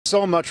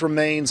So much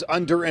remains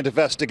under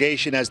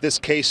investigation as this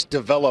case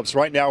develops.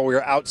 Right now,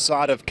 we're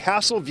outside of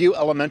Castleview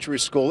Elementary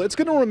School. It's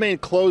going to remain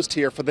closed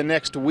here for the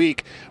next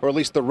week, or at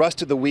least the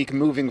rest of the week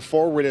moving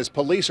forward, as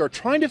police are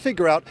trying to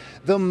figure out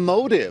the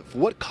motive.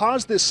 What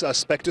caused this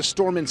suspect to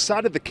storm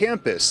inside of the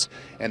campus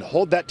and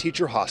hold that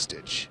teacher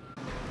hostage?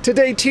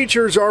 Today,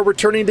 teachers are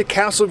returning to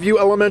Castleview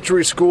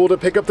Elementary School to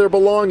pick up their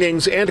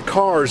belongings and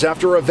cars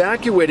after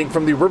evacuating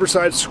from the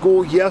Riverside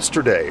school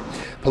yesterday.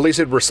 Police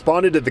had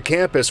responded to the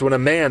campus when a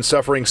man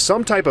suffering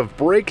some type of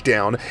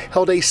breakdown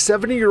held a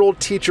 70-year-old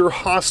teacher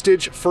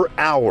hostage for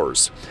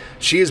hours.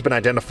 She has been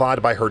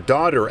identified by her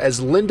daughter as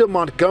Linda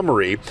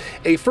Montgomery,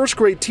 a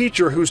first-grade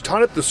teacher who's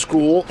taught at the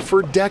school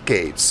for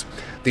decades.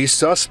 The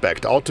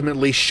suspect,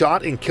 ultimately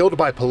shot and killed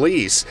by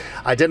police,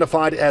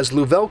 identified as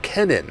Louvel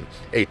Kennan,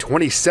 a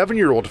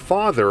 27-year-old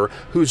father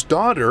whose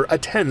daughter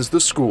attends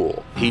the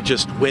school. He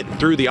just went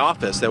through the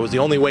office. That was the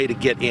only way to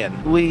get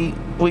in. We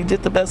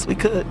did the best we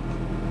could.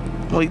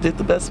 We did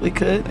the best we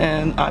could,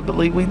 and I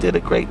believe we did a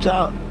great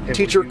job.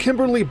 Teacher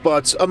Kimberly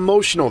Butts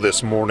emotional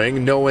this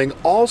morning, knowing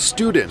all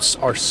students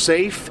are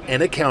safe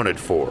and accounted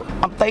for.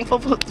 I'm thankful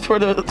for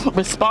the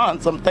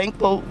response. I'm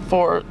thankful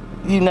for,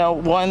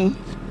 one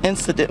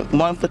incident,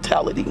 one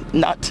fatality,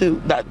 not two,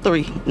 not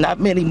three, not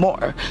many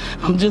more.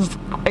 I'm just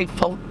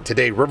grateful.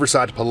 Today,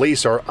 Riverside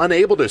police are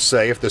unable to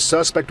say if the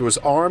suspect was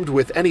armed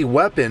with any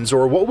weapons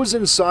or what was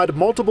inside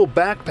multiple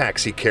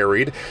backpacks he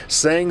carried,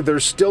 saying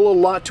there's still a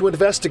lot to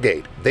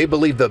investigate. They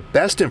believe the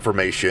best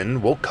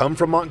information will come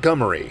from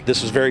Montgomery.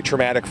 This was very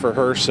traumatic for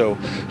her, so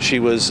she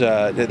was,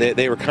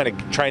 they were kind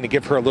of trying to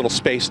give her a little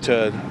space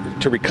to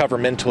recover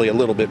mentally a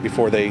little bit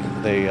before they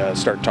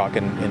start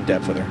talking in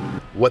depth with her.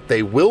 What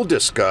they will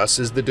discuss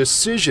is the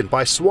decision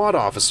by SWAT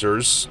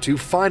officers to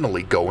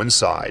finally go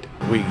inside.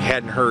 We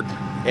hadn't heard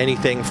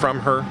anything from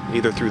her,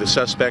 either through the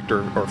suspect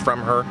or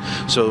from her,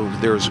 so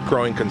there's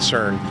growing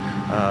concern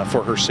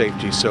for her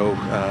safety. So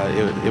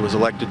it was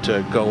elected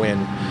to go in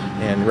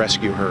and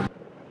rescue her.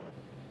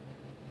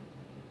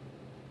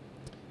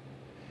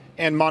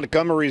 And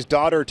Montgomery's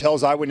daughter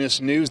tells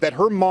Eyewitness News that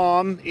her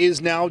mom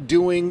is now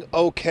doing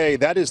okay.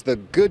 That is the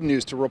good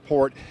news to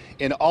report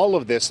in all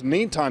of this.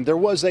 Meantime, there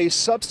was a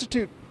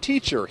substitute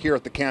teacher here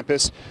at the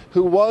campus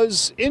who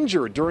was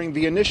injured during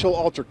the initial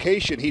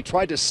altercation. He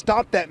tried to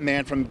stop that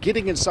man from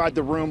getting inside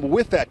the room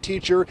with that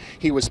teacher.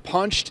 He was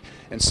punched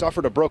and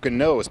suffered a broken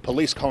nose.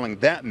 Police calling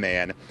that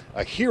man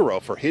a hero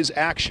for his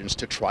actions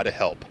to try to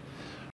help.